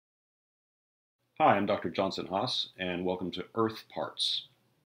Hi, I'm Dr. Johnson Haas, and welcome to Earth.Parts.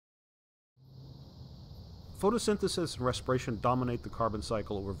 Photosynthesis and respiration dominate the carbon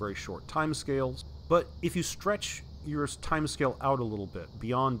cycle over very short timescales, but if you stretch your timescale out a little bit,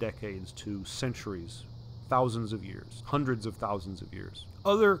 beyond decades to centuries, thousands of years, hundreds of thousands of years,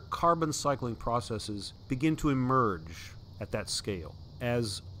 other carbon cycling processes begin to emerge at that scale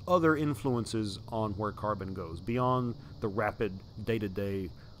as other influences on where carbon goes, beyond the rapid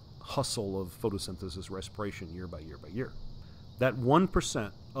day-to-day hustle of photosynthesis respiration year by year by year. That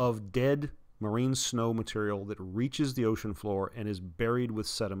 1% of dead marine snow material that reaches the ocean floor and is buried with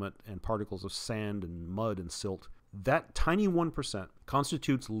sediment and particles of sand and mud and silt, that tiny 1%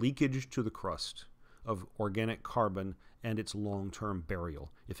 constitutes leakage to the crust of organic carbon and its long-term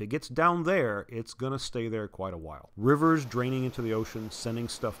burial. If it gets down there, it's going to stay there quite a while. Rivers draining into the ocean, sending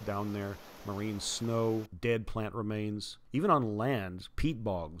stuff down there, marine snow, dead plant remains. Even on land, peat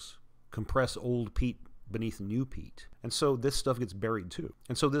bogs compress old peat beneath new peat. And so this stuff gets buried too.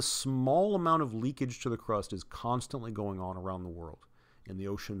 And so this small amount of leakage to the crust is constantly going on around the world. In the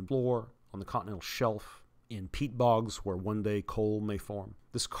ocean floor, on the continental shelf, in peat bogs where one day coal may form.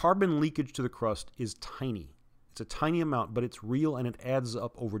 This carbon leakage to the crust is tiny. It's a tiny amount, but it's real and it adds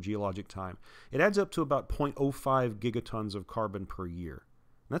up over geologic time. It adds up to about 0.05 gigatons of carbon per year.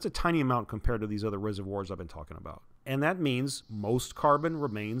 And that's a tiny amount compared to these other reservoirs I've been talking about. And that means most carbon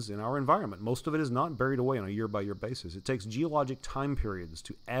remains in our environment. Most of it is not buried away on a year-by-year basis. It takes geologic time periods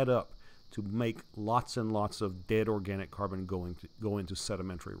to add up to make lots and lots of dead organic carbon go into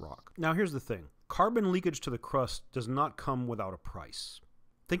sedimentary rock. Now here's the thing. Carbon leakage to the crust does not come without a price.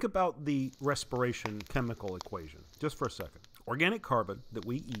 Think about the respiration chemical equation, just for a second. Organic carbon that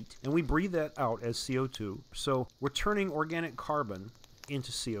we eat, and we breathe that out as CO2. So we're turning organic carbon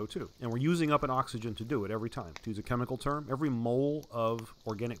into CO2, and we're using up an oxygen to do it every time. To use a chemical term, every mole of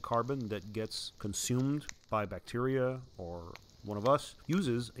organic carbon that gets consumed by bacteria or one of us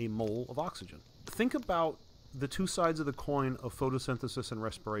uses a mole of oxygen. Think about the two sides of the coin of photosynthesis and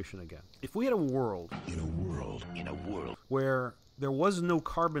respiration again. If we had a world where there was no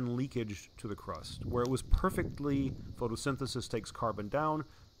carbon leakage to the crust, where it was perfectly, photosynthesis takes carbon down,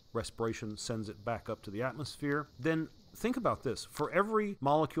 respiration sends it back up to the atmosphere, then think about this. For every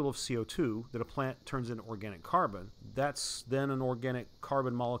molecule of CO2 that a plant turns into organic carbon, that's then an organic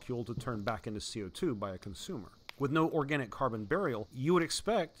carbon molecule to turn back into CO2 by a consumer. With no organic carbon burial, you would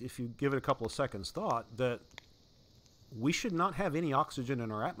expect, if you give it a couple of seconds thought, that we should not have any oxygen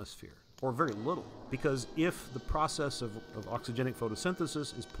in our atmosphere, or very little. Because if the process of oxygenic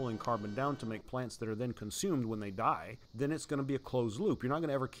photosynthesis is pulling carbon down to make plants that are then consumed when they die, then it's going to be a closed loop. You're not going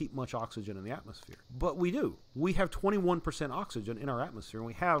to ever keep much oxygen in the atmosphere. But we do. We have 21% oxygen in our atmosphere, and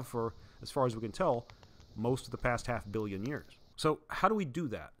we have for, as far as we can tell, most of the past 500 million years. So how do we do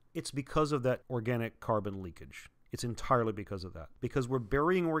that? It's because of that organic carbon leakage. It's entirely because of that. Because we're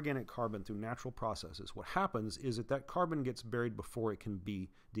burying organic carbon through natural processes. What happens is that carbon gets buried before it can be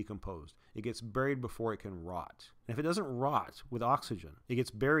decomposed. It gets buried before it can rot. And if it doesn't rot with oxygen, it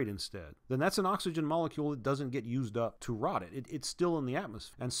gets buried instead, then that's an oxygen molecule that doesn't get used up to rot it. It's still in the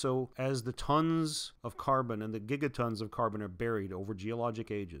atmosphere. And so as the tons of carbon and the gigatons of carbon are buried over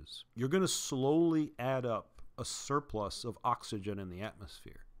geologic ages, you're going to slowly add up a surplus of oxygen in the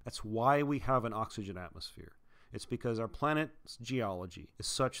atmosphere. That's why we have an oxygen atmosphere. It's because our planet's geology is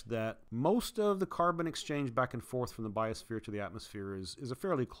such that most of the carbon exchange back and forth from the biosphere to the atmosphere is a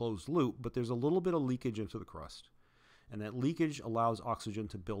fairly closed loop, but there's a little bit of leakage into the crust. And that leakage allows oxygen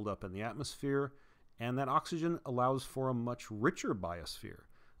to build up in the atmosphere, and that oxygen allows for a much richer biosphere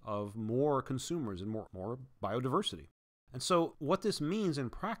of more consumers and more biodiversity. And so what this means in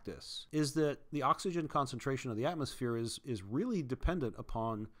practice is that the oxygen concentration of the atmosphere is really dependent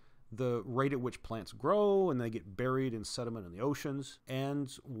upon the rate at which plants grow and they get buried in sediment in the oceans.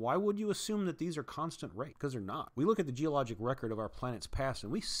 And why would you assume that these are constant rates? Because they're not. We look at the geologic record of our planet's past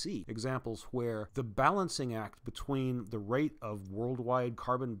and we see examples where the balancing act between the rate of worldwide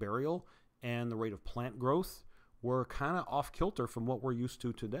carbon burial and the rate of plant growth were kind of off kilter from what we're used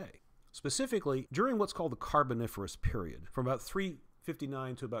to today. Specifically, during what's called the Carboniferous Period, from about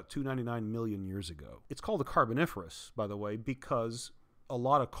 359 to about 299 million years ago. It's called the Carboniferous, by the way, because a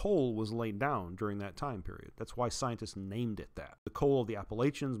lot of coal was laid down during that time period. That's why scientists named it that. The coal of the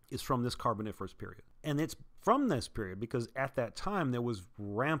Appalachians is from this Carboniferous period. And it's from this period because at that time there was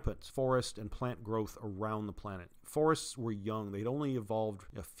rampant forest and plant growth around the planet. Forests were young. They'd only evolved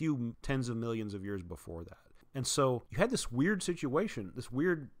a few tens of millions of years before that. And so you had this weird situation, this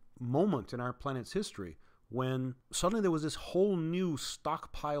weird moment in our planet's history when suddenly there was this whole new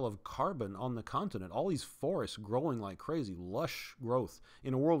stockpile of carbon on the continent, all these forests growing like crazy, lush growth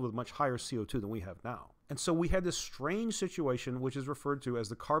in a world with much higher CO2 than we have now. And so we had this strange situation which is referred to as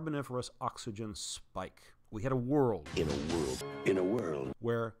the Carboniferous oxygen spike. We had a world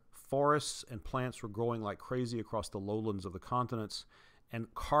where forests and plants were growing like crazy across the lowlands of the continents,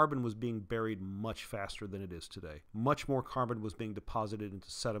 and carbon was being buried much faster than it is today. Much more carbon was being deposited into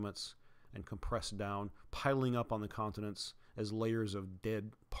sediments and compressed down, piling up on the continents as layers of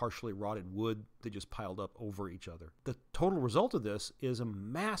dead, partially rotted wood that just piled up over each other. The total result of this is a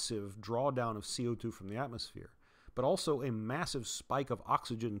massive drawdown of CO2 from the atmosphere, but also a massive spike of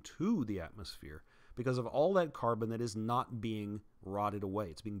oxygen to the atmosphere because of all that carbon that is not being rotted away.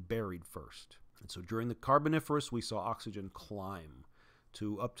 It's being buried first. And so during the Carboniferous, we saw oxygen climb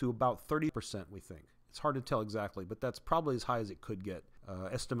to up to about 30%, we think. It's hard to tell exactly, but that's probably as high as it could get.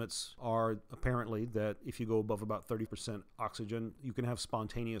 Estimates are apparently that if you go above about 30% oxygen, you can have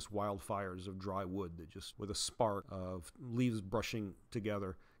spontaneous wildfires of dry wood that just, with a spark of leaves brushing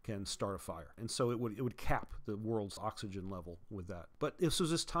together, can start a fire. And so it would cap the world's oxygen level with that. But this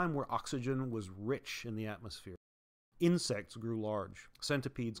was this time where oxygen was rich in the atmosphere. Insects grew large.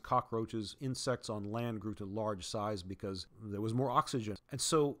 Centipedes, cockroaches, insects on land grew to large size because there was more oxygen. And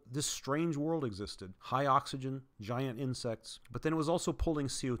so this strange world existed. High oxygen, giant insects, but then it was also pulling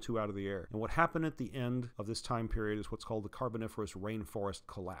CO2 out of the air. And what happened at the end of this time period is what's called the Carboniferous rainforest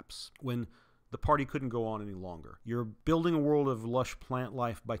collapse, when the party couldn't go on any longer. You're building a world of lush plant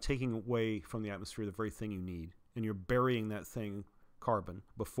life by taking away from the atmosphere the very thing you need, and you're burying that thing, carbon,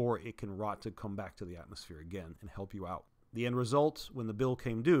 before it can rot to come back to the atmosphere again and help you out. The end result, when the bill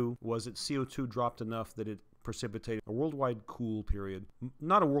came due, was that CO2 dropped enough that it precipitated a worldwide cool period.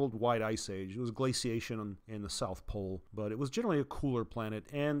 Not a worldwide ice age. It was glaciation in the South Pole, but it was generally a cooler planet,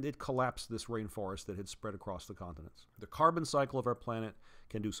 and it collapsed this rainforest that had spread across the continents. The carbon cycle of our planet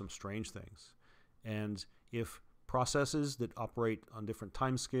can do some strange things. And if processes that operate on different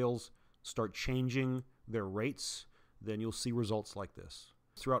timescales start changing their rates, then you'll see results like this.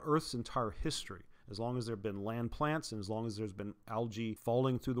 Throughout Earth's entire history, as long as there have been land plants and as long as there's been algae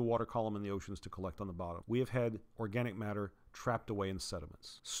falling through the water column in the oceans to collect on the bottom, we have had organic matter trapped away in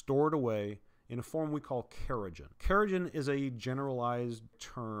sediments, stored away in a form we call kerogen. Kerogen is a generalized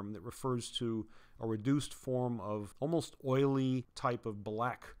term that refers to a reduced form of almost oily type of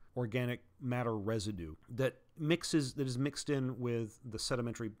black organic matter residue that is mixed in with the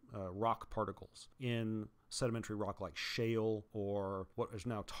sedimentary rock particles in sedimentary rock like shale or what is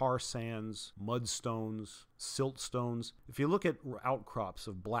now tar sands, mudstones, siltstones. If you look at outcrops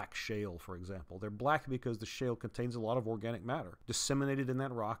of black shale, for example, they're black because the shale contains a lot of organic matter. Disseminated in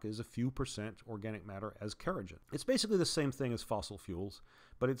that rock is a few percent organic matter as kerogen. It's basically the same thing as fossil fuels,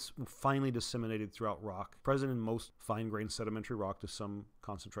 but it's finely disseminated throughout rock, present in most fine-grained sedimentary rock to some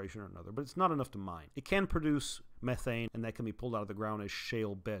concentration or another, but it's not enough to mine. It can produce methane, and that can be pulled out of the ground as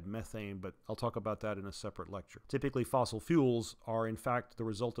shale bed methane, but I'll talk about that in a separate lecture. Typically, fossil fuels are in fact the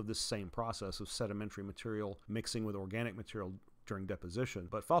result of this same process of sedimentary material mixing with organic material during deposition.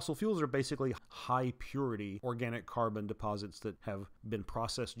 But fossil fuels are basically high purity organic carbon deposits that have been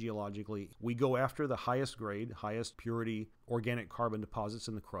processed geologically. We go after the highest grade, highest purity organic carbon deposits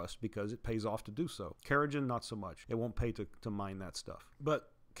in the crust because it pays off to do so. Kerogen, not so much. It won't pay to mine that stuff.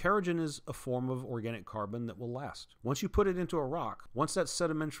 But kerogen is a form of organic carbon that will last. Once you put it into a rock, once that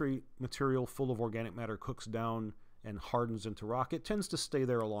sedimentary material full of organic matter cooks down and hardens into rock, it tends to stay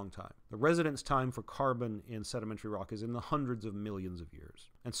there a long time. The residence time for carbon in sedimentary rock is in the hundreds of millions of years.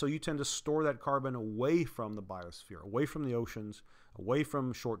 And so you tend to store that carbon away from the biosphere, away from the oceans, away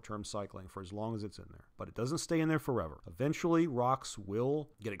from short-term cycling for as long as it's in there. But it doesn't stay in there forever. Eventually, rocks will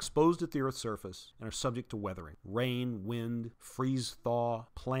get exposed at the Earth's surface and are subject to weathering. Rain, wind, freeze-thaw,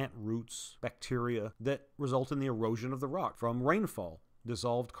 plant roots, bacteria that result in the erosion of the rock. From rainfall,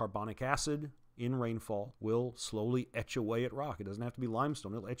 dissolved carbonic acid in rainfall will slowly etch away at rock. It doesn't have to be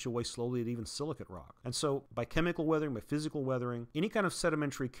limestone. It'll etch away slowly at even silicate rock. And so by chemical weathering, by physical weathering, any kind of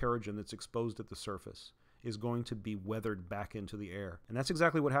sedimentary kerogen that's exposed at the surface is going to be weathered back into the air. And that's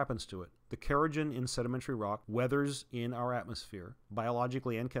exactly what happens to it. The kerogen in sedimentary rock weathers in our atmosphere,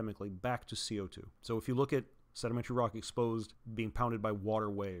 biologically and chemically, back to CO2. So if you look at sedimentary rock exposed, being pounded by water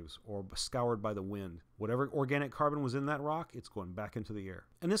waves or scoured by the wind, whatever organic carbon was in that rock, it's going back into the air.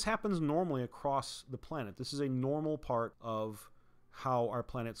 And this happens normally across the planet. This is a normal part of how our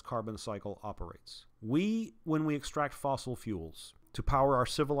planet's carbon cycle operates. We, when we extract fossil fuels to power our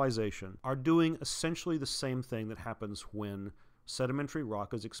civilization, are doing essentially the same thing that happens when Sedimentary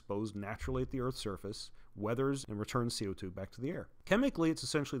rock is exposed naturally at the Earth's surface, weathers, and returns CO2 back to the air. Chemically, it's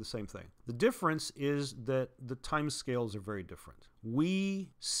essentially the same thing. The difference is that the time scales are very different. We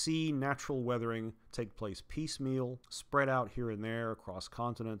see natural weathering take place piecemeal, spread out here and there across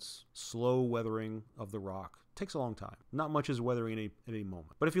continents. Slow weathering of the rock takes a long time. Not much is weathering at any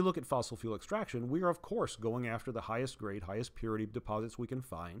moment. But if you look at fossil fuel extraction, we are, of course, going after the highest grade, highest purity deposits we can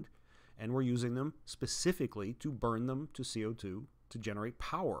find, and we're using them specifically to burn them to CO2 to generate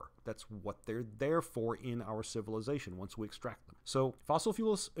power. That's what they're there for in our civilization once we extract them. So fossil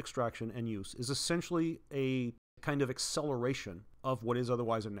fuels extraction and use is essentially a kind of acceleration of what is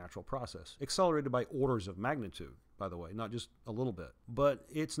otherwise a natural process. Accelerated by orders of magnitude, by the way, not just a little bit. But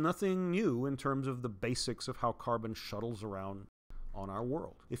it's nothing new in terms of the basics of how carbon shuttles around on our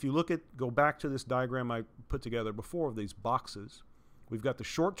world. If you go back to this diagram I put together before of these boxes, we've got the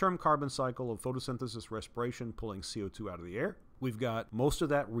short-term carbon cycle of photosynthesis, respiration, pulling CO2 out of the air. We've got most of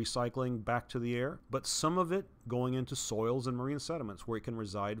that recycling back to the air, but some of it going into soils and marine sediments where it can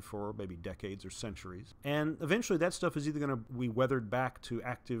reside for maybe decades or centuries. And eventually that stuff is either going to be weathered back to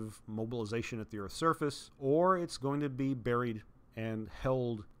active mobilization at the Earth's surface, or it's going to be buried and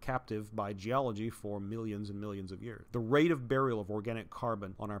held captive by geology for millions and millions of years. The rate of burial of organic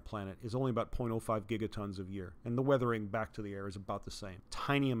carbon on our planet is only about 0.05 gigatons a year, and the weathering back to the air is about the same.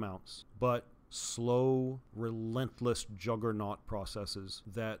 Tiny amounts, but slow, relentless juggernaut processes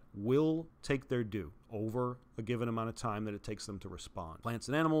that will take their due over a given amount of time that it takes them to respond. Plants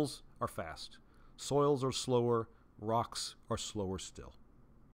and animals are fast. Soils are slower. Rocks are slower still.